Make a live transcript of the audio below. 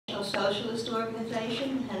Socialist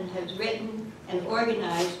Organization and has written and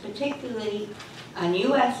organized particularly on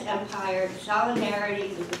U.S. empire, solidarity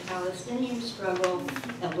with the Palestinian struggle,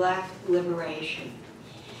 and Black liberation.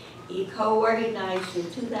 He co-organized the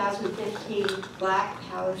 2015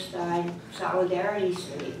 Black-Palestine Solidarity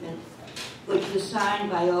Statement, which was signed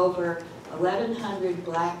by over 1,100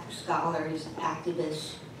 Black scholars,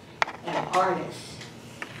 activists, and artists.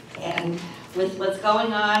 And with what's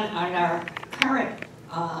going on our current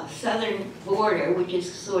southern border, which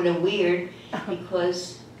is sort of weird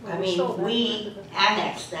because, I mean, we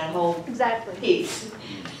annexed that whole piece.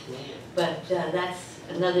 But that's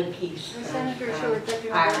another piece. Senator Short,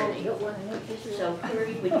 irony. So,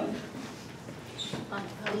 Khury, would you?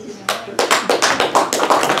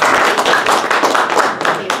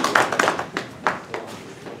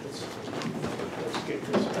 Let's get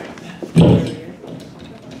this right.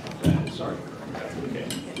 Sorry. Okay.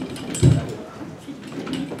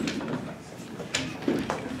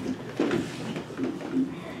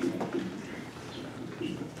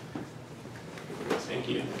 Thank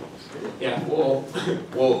you. Yeah,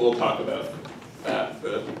 we'll talk about that.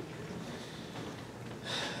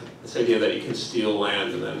 This idea that you can steal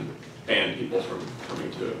land and then ban people from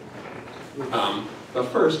coming to it. But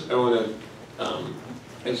first, I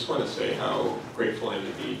just want to say how grateful I am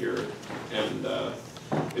to be here. And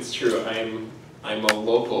it's true, I'm a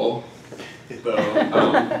local, though.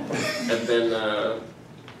 I've been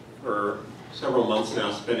for several months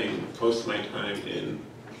now spending most of my time in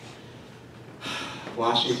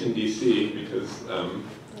Washington, D.C., because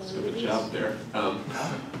it's a good job there.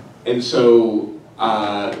 And so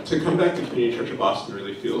to come back to Community Church of Boston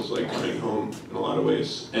really feels like coming home in a lot of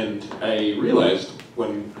ways. And I realized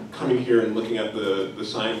when coming here and looking at the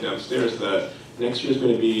sign downstairs that next year is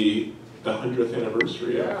going to be the 100th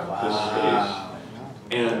anniversary of this space.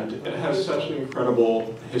 And it has such an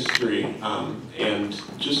incredible history, and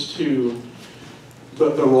just to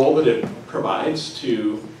the role that it provides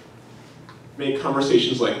to make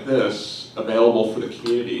conversations like this available for the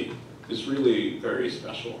community is really very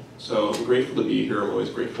special. So I'm grateful to be here. I'm always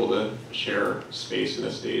grateful to share space and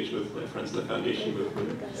a stage with my friends in the foundation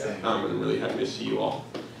movement. And I'm really happy to see you all.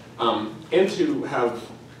 And to have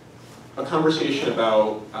a conversation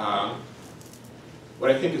about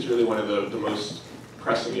what I think is really one of the most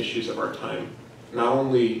pressing issues of our time, not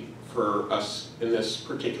only for us in this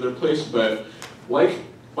particular place, but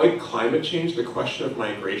like climate change, the question of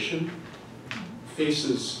migration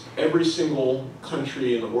faces every single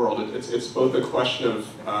country in the world. It's both a question of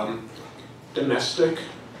domestic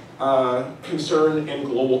concern and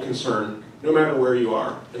global concern, no matter where you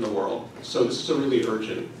are in the world. So this is a really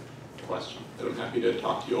urgent question that I'm happy to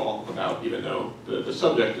talk to you all about, even though the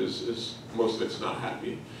subject is most of it's not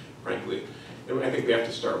happy, frankly. And I think we have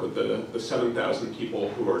to start with the 7,000 people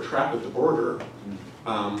who are trapped at the border,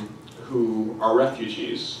 who are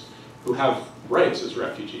refugees, who have rights as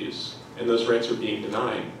refugees, and those rights are being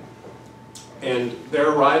denied. And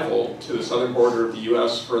their arrival to the southern border of the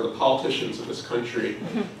US for the politicians of this country,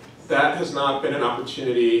 that has not been an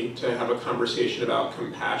opportunity to have a conversation about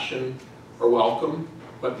compassion or welcome,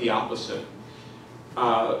 but the opposite.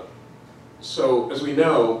 So as we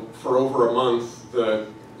know, for over a month, the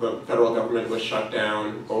federal government was shut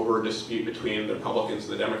down over a dispute between the Republicans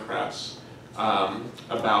and the Democrats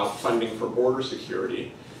about funding for border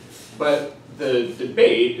security. But the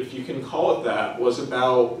debate, if you can call it that, was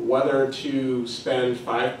about whether to spend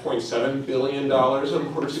 $5.7 billion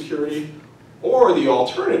on border security or the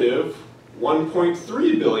alternative,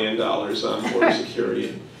 $1.3 billion on border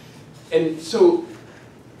security. And so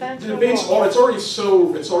the debate's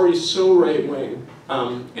it's already so right wing.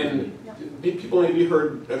 And people maybe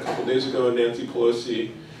heard a couple days ago Nancy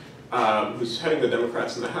Pelosi, who's heading the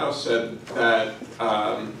Democrats in the House, said that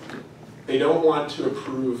they don't want to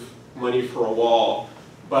approve money for a wall,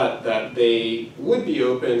 but that they would be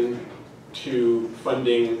open to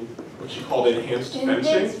funding what she called enhanced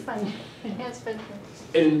fencing. Enhanced fencing.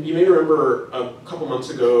 And you may remember a couple months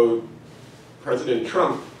ago, President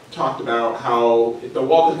Trump talked about how the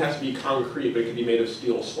wall doesn't have to be concrete, but it can be made of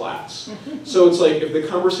steel slats. So it's like, if the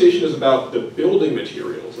conversation is about the building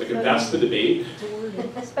materials, like if that's the debate,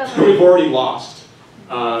 we've already lost.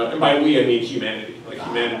 And by we, I mean humanity. Like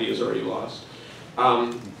humanity is already lost.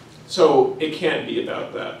 So it can't be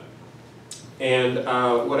about that. And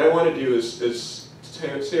what I want to do is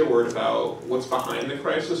say a word about what's behind the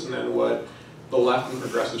crisis and then what the left and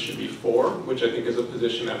progressives should be for, which I think is a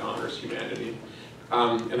position that honors humanity.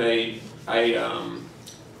 And I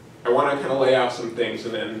want to kind of lay out some things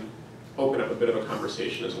and then open up a bit of a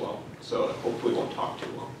conversation as well. So hopefully won't talk too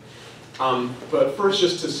long. But first,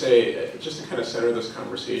 just to say, just to kind of center this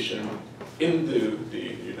conversation in the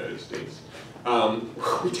United States,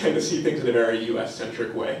 we tend to see things in a very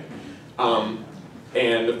US-centric way.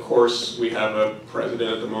 And of course, we have a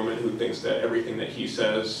president at the moment who thinks that everything that he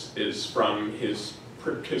says is from his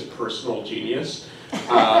personal genius.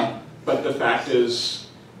 But the fact is,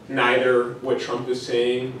 neither what Trump is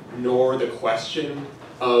saying nor the question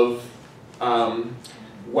of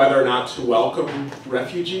whether or not to welcome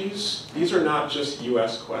refugees, these are not just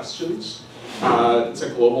US questions. It's a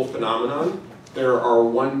global phenomenon. There are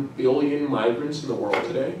 1 billion migrants in the world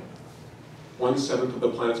today. 1/7 of the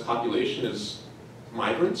planet's population is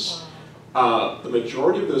migrants. The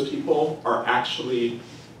majority of those people are actually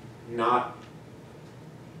not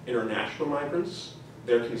international migrants.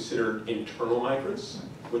 They're considered internal migrants,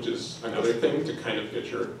 which is another thing to kind of get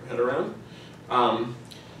your head around.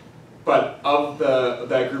 But of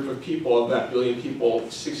that group of people, of that billion people,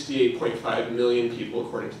 68.5 million people,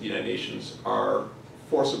 according to the United Nations, are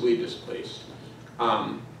forcibly displaced.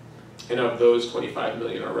 And of those, 25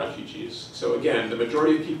 million are refugees. So again, the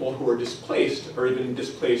majority of people who are displaced are even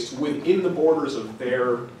displaced within the borders of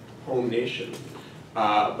their home nation.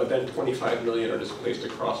 But then 25 million are displaced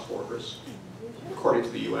across borders. According to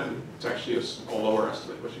the UN, it's actually a lower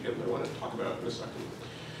estimate, which again I want to talk about in a second.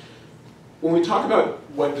 When we talk about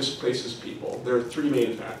what displaces people, there are 3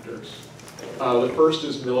 main factors. The first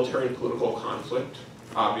is military and political conflict.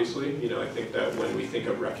 Obviously, I think that when we think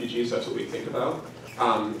of refugees, that's what we think about.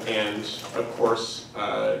 And of course,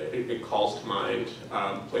 it calls to mind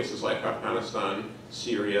places like Afghanistan,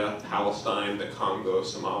 Syria, Palestine, the Congo,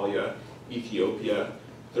 Somalia, Ethiopia,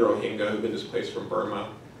 the Rohingya who've been displaced from Burma.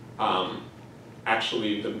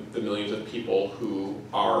 Actually, the millions of people who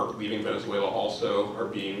are leaving Venezuela also are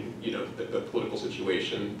being, the political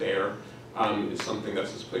situation there is something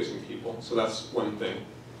that's displacing people. So that's one thing.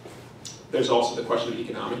 There's also the question of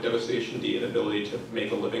economic devastation, the inability to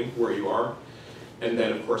make a living where you are. And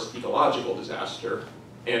then, of course, ecological disaster.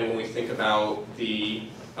 And when we think about the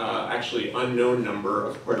actually unknown number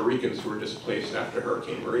of Puerto Ricans who were displaced after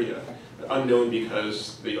Hurricane Maria, unknown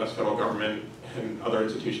because the US federal government and other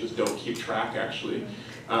institutions don't keep track, actually,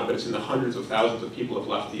 but it's in the hundreds of thousands of people have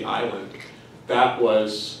left the island. That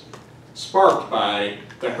was sparked by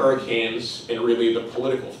the hurricanes and really the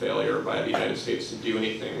political failure by the United States to do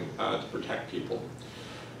anything to protect people.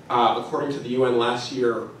 According to the UN last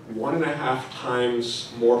year, 1.5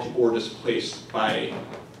 times more people were displaced by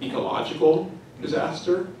ecological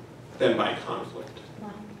disaster than by conflict.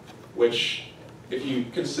 Which, if you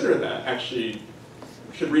consider that, actually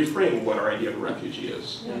should reframe what our idea of a refugee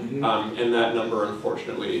is. And that number,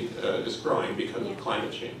 unfortunately, is growing because of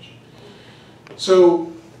climate change.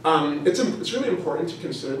 So it's really important to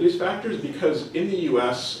consider these factors because in the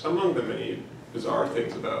US, among the many bizarre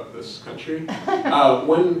things about this country,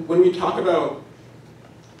 when we talk about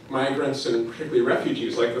migrants and particularly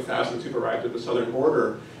refugees, like the thousands who've arrived at the southern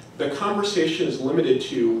border, the conversation is limited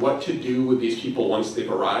to what to do with these people once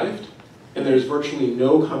they've arrived. And there's virtually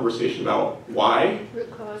no conversation about why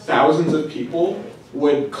thousands of people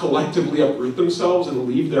would collectively uproot themselves and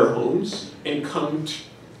leave their homes and come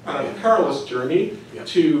on a perilous journey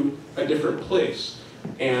to a different place.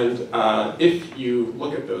 And if you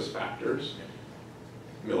look at those factors,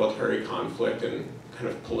 military conflict and kind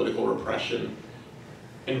of political repression,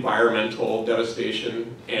 environmental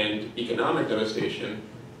devastation, and economic devastation,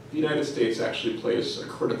 the United States actually plays a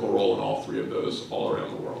critical role in all 3 of those all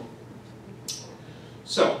around the world.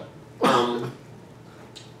 So,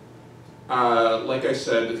 like I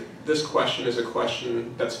said, this question is a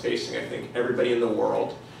question that's facing, I think, everybody in the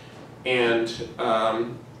world. And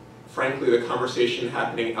frankly, the conversation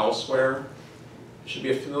happening elsewhere should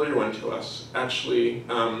be a familiar one to us. Actually,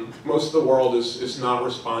 most of the world is not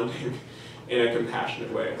responding in a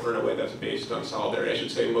compassionate way, or in a way that's based on solidarity. I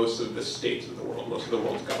should say most of the states of the world, most of the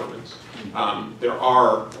world's governments. There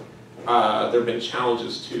have been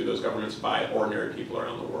challenges to those governments by ordinary people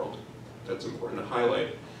around the world. That's important to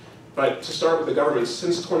highlight. But to start with the governments,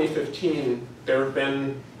 since 2015, there have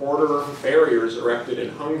been border barriers erected in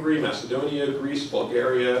Hungary, Macedonia, Greece,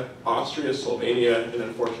 Bulgaria, Austria, Slovenia, and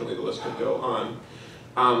unfortunately the list could go on.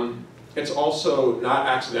 It's also not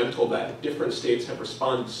accidental that different states have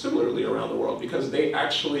responded similarly around the world because they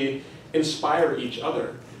actually inspire each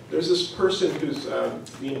other. There's this person who's the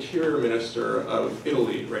interior minister of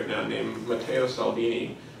Italy right now named Matteo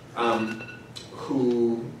Salvini,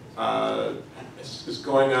 who is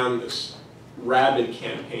going on this rabid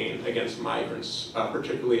campaign against migrants,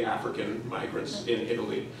 particularly African migrants in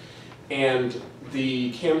Italy. And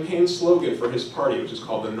the campaign slogan for his party, which is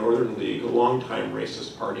called the Northern League, a longtime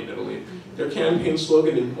racist party in Italy, their campaign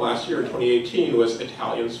slogan in last year, 2018, was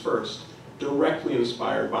Italians First, directly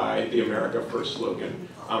inspired by the America First slogan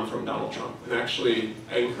from Donald Trump. And actually,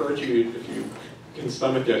 I encourage you, if you can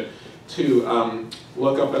stomach it, to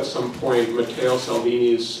look up at some point Matteo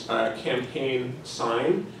Salvini's campaign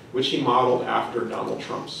sign, which he modeled after Donald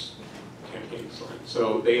Trump's campaign sign.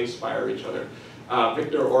 So they inspire each other.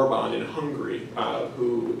 Viktor Orban in Hungary,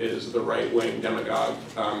 who is the right-wing demagogue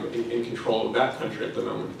in control of that country at the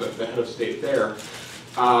moment, the head of state there,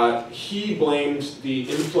 he blamed the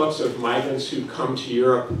influx of migrants who come to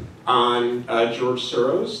Europe on George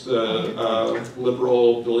Soros, the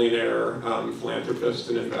liberal billionaire philanthropist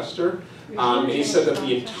and investor. And he said that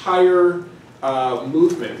the entire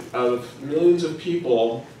movement of millions of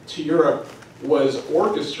people to Europe was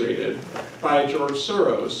orchestrated by George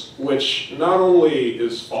Soros, which not only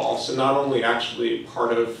is false and not only actually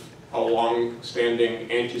part of a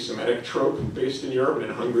long-standing anti-Semitic trope based in Europe and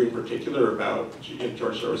in Hungary in particular about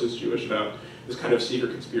George Soros is Jewish, about this kind of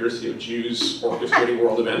secret conspiracy of Jews orchestrating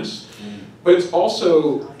world events, but it's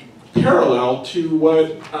also parallel to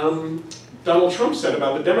what Donald Trump said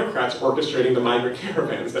about the Democrats orchestrating the migrant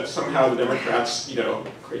caravans, that somehow the Democrats,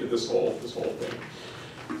 created this whole thing.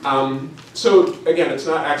 So again, it's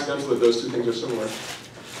not accidental that those two things are similar.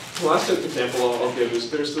 The last example I'll give is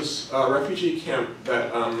there's this refugee camp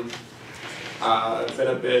that I've been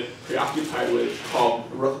a bit preoccupied with called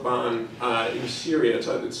Ruhban in Syria.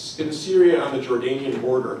 It's in Syria on the Jordanian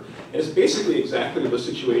border. And it's basically exactly the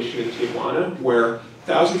situation in Tijuana, where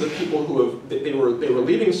thousands of people they were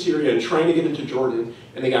leaving Syria and trying to get into Jordan,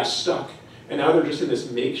 and they got stuck. And now they're just in this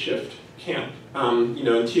makeshift camp. In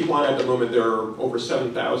Tijuana at the moment, there are over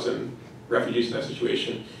 7,000 refugees in that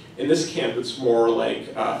situation. In this camp, it's more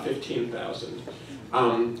like 15,000.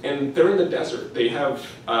 And they're in the desert. They have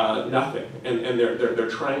nothing, and they're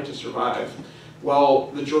trying to survive. Well,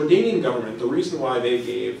 the Jordanian government, the reason why they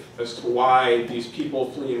gave as to why these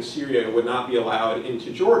people fleeing Syria would not be allowed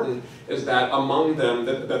into Jordan is that among them,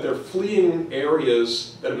 that they're fleeing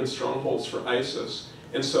areas that have been strongholds for ISIS.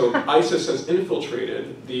 And so ISIS has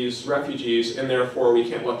infiltrated these refugees, and therefore we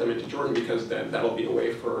can't let them into Jordan because then that'll be a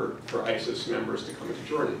way for ISIS members to come into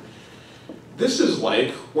Jordan. This is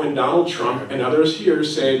like when Donald Trump and others here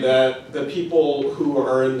say that the people who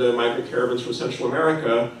are in the migrant caravans from Central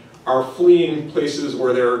America are fleeing places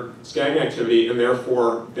where there's gang activity, and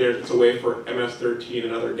therefore it's a way for MS-13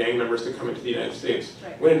 and other gang members to come into the United States.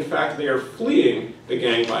 Right. When in fact they are fleeing the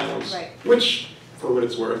gang violence, right. Which, for what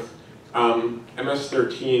it's worth,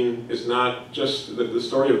 MS-13 is not just, the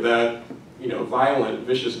story of that violent,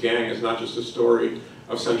 vicious gang is not just a story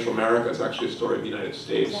of Central America, it's actually a story of the United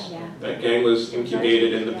States. Yeah. That gang was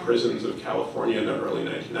incubated in the prisons of California in the early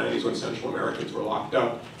 1990s when Central Americans were locked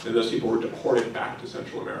up, and those people were deported back to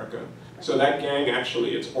Central America. So that gang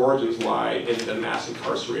actually, its origins lie in the mass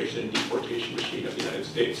incarceration and deportation machine of the United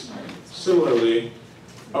States. Similarly,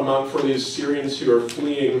 for these Syrians who are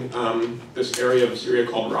fleeing this area of Syria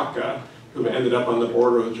called Raqqa, who ended up on the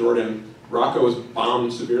border of Jordan, Raqqa was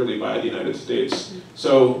bombed severely by the United States.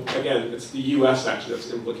 So again, it's the US actually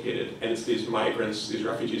that's implicated, and it's these migrants, these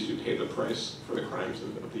refugees who pay the price for the crimes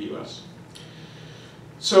of the US.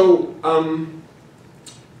 So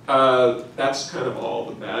that's kind of all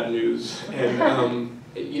the bad news. And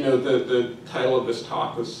the title of this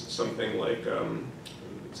talk was something like,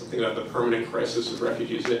 something about the permanent crisis of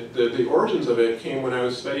refugees. The origins of it came when I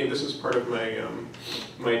was studying. This is part of my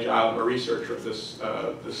my job. I'm a researcher of this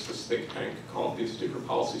think tank called the Institute for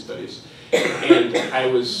Policy Studies, and I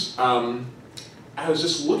was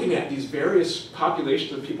just looking at these various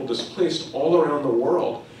populations of people displaced all around the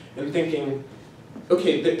world, and thinking,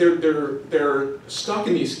 okay, they're stuck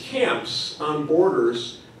in these camps on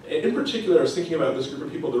borders. In particular, I was thinking about this group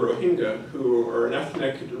of people, the Rohingya, who are an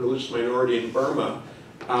ethnic religious minority in Burma,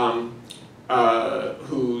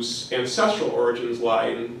 whose ancestral origins lie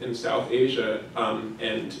in South Asia,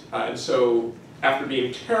 and so after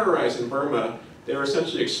being terrorized in Burma, they were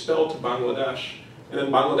essentially expelled to Bangladesh, and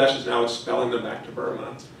then Bangladesh is now expelling them back to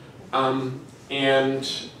Burma.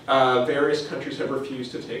 Various countries have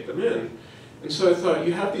refused to take them in. And so I thought,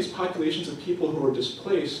 you have these populations of people who are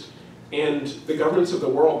displaced, and the governments of the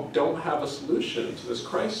world don't have a solution to this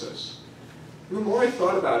crisis. And the more I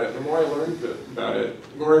thought about it, the more I learned about it,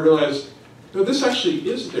 the more I realized, no, this actually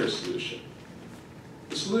is their solution.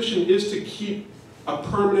 The solution is to keep a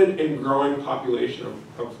permanent and growing population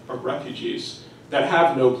of refugees that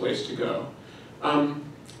have no place to go.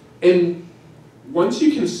 And once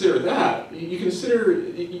you consider that, you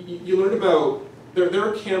learn about there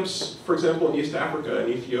are camps, for example, in East Africa,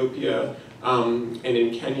 in Ethiopia, and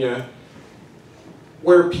in Kenya,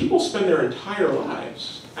 where people spend their entire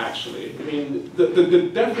lives, actually. I mean, the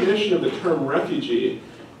definition of the term refugee,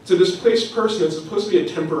 it's a displaced person, it's supposed to be a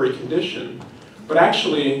temporary condition, but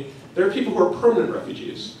actually, there are people who are permanent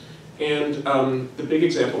refugees. And the big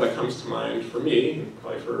example that comes to mind for me, and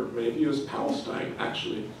probably for many of you, is Palestine,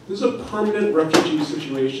 actually. This is a permanent refugee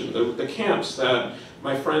situation. The camps that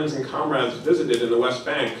my friends and comrades visited in the West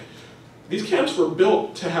Bank, these camps were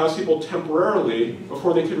built to house people temporarily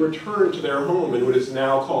before they could return to their home in what is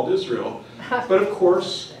now called Israel. But of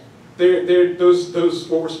course, those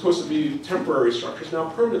what were supposed to be temporary structures, now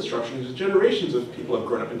permanent structures. Generations of people have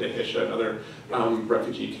grown up in Dahisha and other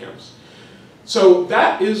refugee camps. So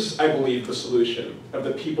that is, I believe, the solution of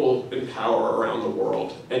the people in power around the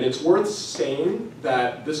world. And it's worth saying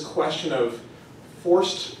that this question of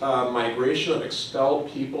forced migration of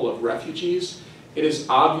expelled people, of refugees, it is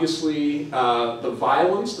obviously, the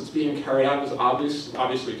violence that's being carried out is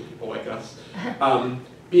obviously to people like us,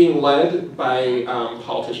 being led by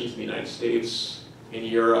politicians in the United States, in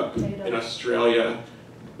Europe, in Australia,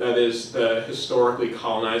 that is the historically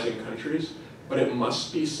colonizing countries. But it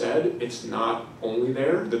must be said, it's not only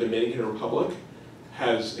there. The Dominican Republic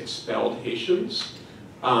has expelled Haitians.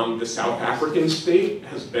 The South African state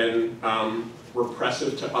has been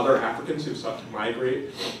repressive to other Africans who sought to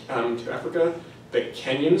migrate to Africa. The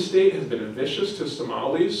Kenyan state has been vicious to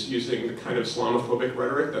Somalis, using the kind of Islamophobic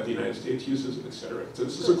rhetoric that the United States uses, etc. So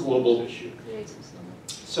this is a global issue.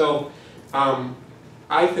 So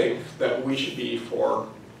I think that we should be for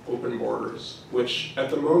open borders, which at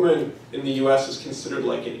the moment in the US is considered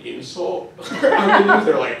like an insult. I mean,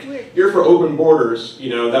 they're like, you're for open borders, you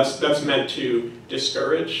know, that's meant to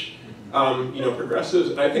discourage you know, progressives.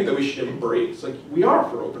 And I think that we should embrace, like, we are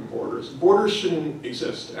for open borders. Borders shouldn't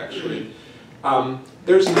exist, actually.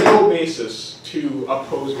 There's no basis to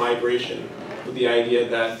oppose migration with the idea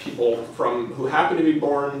that people who happen to be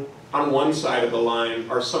born on one side of the line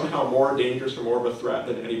are somehow more dangerous or more of a threat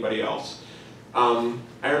than anybody else.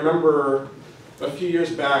 I remember a few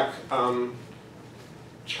years back,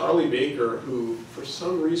 Charlie Baker, who for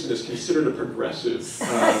some reason is considered a progressive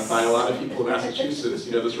by a lot of people in Massachusetts,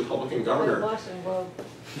 you know, this Republican governor. Better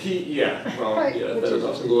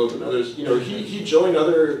Boston Globe and others. You know, he joined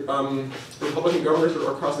other Republican governors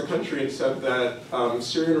across the country and said that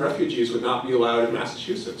Syrian refugees would not be allowed in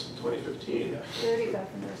Massachusetts in 2015. 30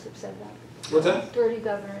 governors have said that. What's that? 30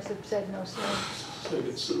 governors have said no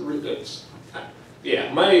Syrian.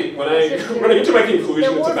 Yeah, when I get to my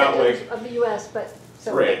conclusion, it's about like of the U.S., but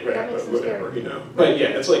so right, that makes but them whatever, scary. you know. But yeah,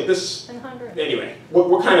 it's like this. Anyway,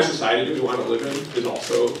 what kind of society do we want to live in is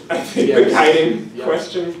also, I think, the guiding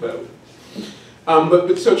question.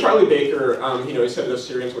 But so Charlie Baker, you know, he said the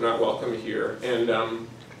Syrians were not welcome here, and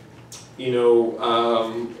you know,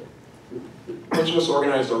 bunch of us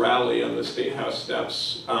organized a rally on the State House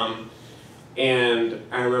steps, and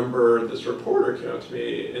I remember this reporter came up to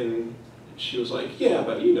me and she was like, yeah,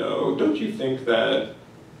 but you know, don't you think that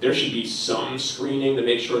there should be some screening to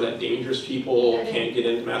make sure that dangerous people can't get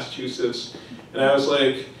into Massachusetts? And I was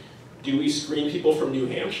like, do we screen people from New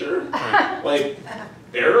Hampshire? Like,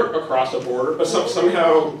 they're across the border, but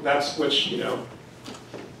somehow that's which, you know,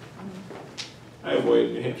 I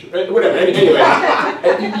avoid New Hampshire. Whatever. Anyway,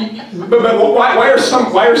 but why are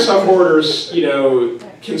some borders, you know,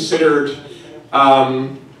 considered?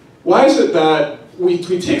 Why is it that we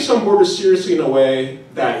take some borders seriously in a way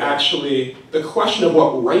that actually the question of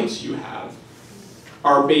what rights you have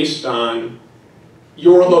are based on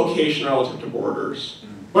your location relative to borders,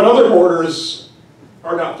 but other borders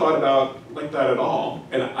are not thought about like that at all.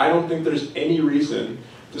 And I don't think there's any reason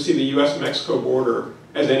to see the U.S.-Mexico border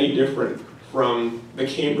as any different from the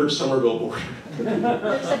Cambridge-Somerville border.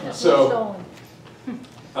 So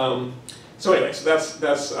anyway, so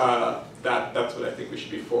that's what I think we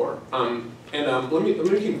should be for. Let me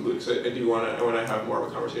conclude, because I want to have more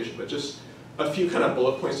of a conversation, but just a few kind of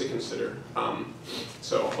bullet points to consider.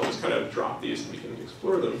 So I'll just kind of drop these and we can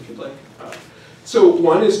explore them if you'd like. So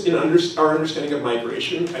one is in our understanding of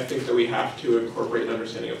migration. I think that we have to incorporate an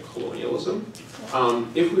understanding of colonialism.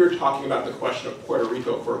 If we were talking about the question of Puerto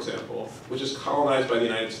Rico, for example, which is colonized by the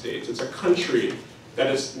United States, it's a country that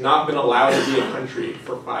has not been allowed to be a country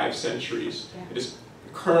for 5 centuries. It is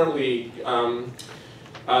currently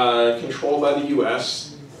controlled by the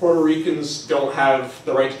U.S. Puerto Ricans don't have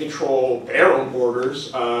the right to control their own borders,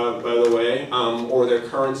 by the way, or their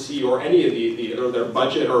currency, or any of or their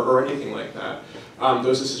budget, or anything like that.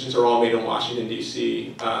 Those decisions are all made in Washington,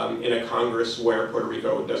 D.C., in a Congress where Puerto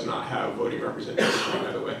Rico does not have voting representation,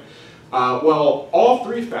 by the way. Well, all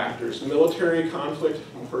three factors, military conflict,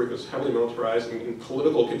 Puerto Rico is heavily militarized, and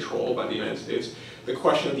political control by the United States, the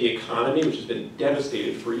question of the economy, which has been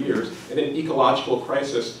devastated for years, and then ecological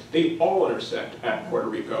crisis, they all intersect at Puerto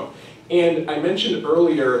Rico. And I mentioned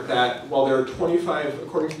earlier that while there are 25,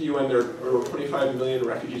 according to the UN, there are 25 million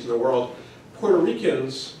refugees in the world, Puerto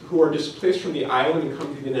Ricans who are displaced from the island and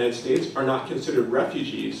come to the United States are not considered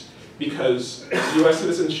refugees because US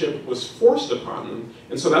citizenship was forced upon them.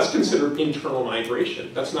 And so that's considered internal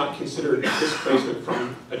migration. That's not considered displacement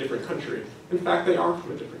from a different country. In fact, they are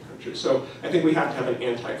from a different country. So I think we have to have an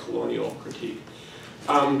anti-colonial critique.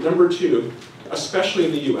 Number two, especially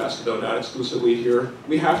in the US, though not exclusively here,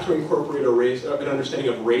 we have to incorporate an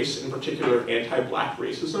understanding of race, in particular anti-Black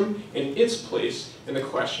racism, and its place in the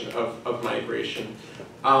question of migration.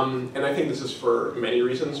 And I think this is for many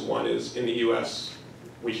reasons. One is in the US,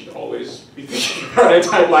 we should always be thinking about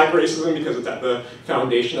anti-Black racism because it's at the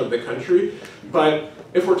foundation of the country. But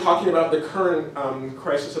if we're talking about the current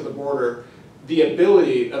crisis at the border, the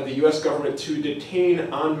ability of the US government to detain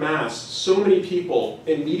en masse so many people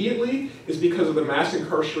immediately is because of the mass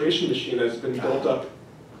incarceration machine that has been built up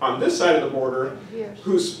on this side of the border,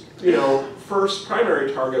 whose first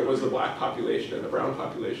primary target was the Black population and the brown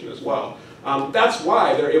population as well. That's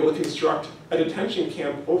why they're able to construct a detention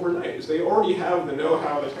camp overnight, is they already have the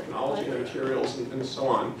know-how, the technology, the materials, and so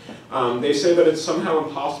on. They say that it's somehow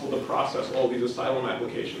impossible to process all these asylum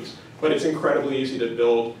applications, but it's incredibly easy to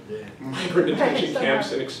build migrant detention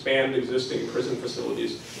camps and expand existing prison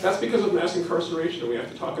facilities. That's because of mass incarceration, and we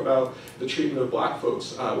have to talk about the treatment of Black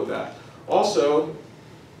folks with that. Also,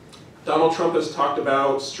 Donald Trump has talked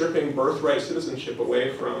about stripping birthright citizenship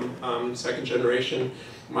away from second-generation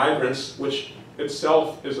migrants, which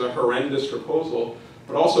itself is a horrendous proposal.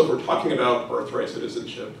 But also, if we're talking about birthright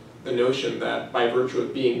citizenship, the notion that by virtue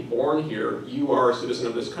of being born here, you are a citizen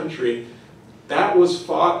of this country, that was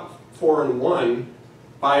fought for and won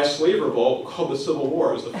by a slave revolt called the Civil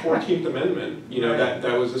War. It was the 14th Amendment,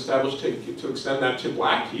 that was established to extend that to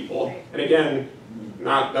Black people. And again,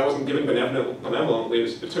 that wasn't given benevolently.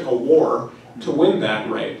 It took a war to win that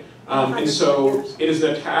right. And so it is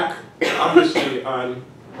an attack, obviously, on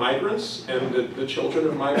migrants and the children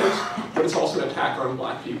of migrants, but it's also an attack on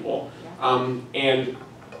Black people. And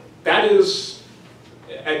that is,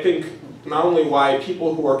 I think, not only why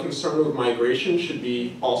people who are concerned with migration should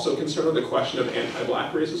be also concerned with the question of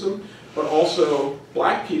anti-Black racism, but also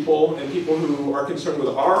Black people and people who are concerned with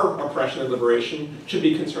our oppression and liberation should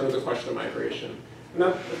be concerned with the question of migration. And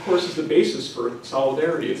that, of course, is the basis for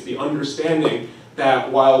solidarity. It's the understanding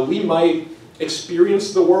that while we might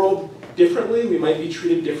experience the world differently, we might be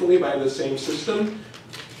treated differently by the same system,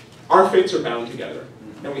 our fates are bound together,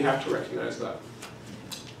 and we have to recognize that.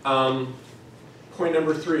 Point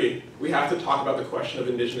number three, we have to talk about the question of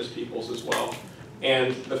indigenous peoples as well,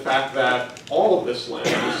 and the fact that all of this land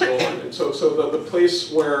is stolen. And so the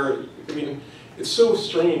place where, it's so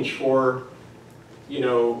strange for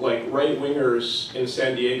like right-wingers in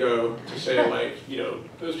San Diego to say like,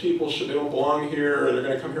 those people they don't belong here, and they're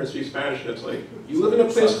going to come here and speak Spanish, and it's like, you live in a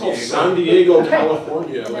place called San Diego,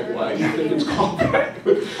 California, like why do you think it's called that?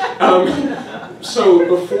 So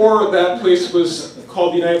before that place was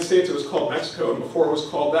called the United States, it was called Mexico, and before it was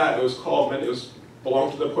called that, it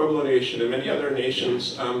belonged to the Pueblo Nation and many other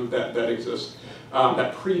nations that exist,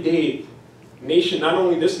 that predate not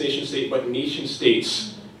only this nation state, but nation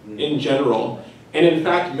states in general. And in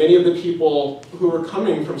fact, many of the people who are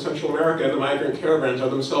coming from Central America and the migrant caravans are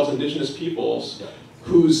themselves indigenous peoples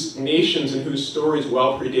whose nations and whose stories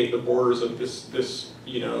well predate the borders of these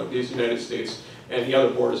United States and the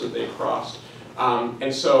other borders that they crossed.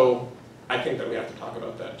 And so I think that we have to talk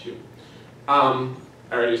about that too. I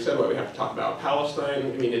already said what we have to talk about.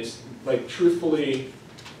 Palestine, it's like truthfully,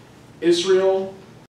 Israel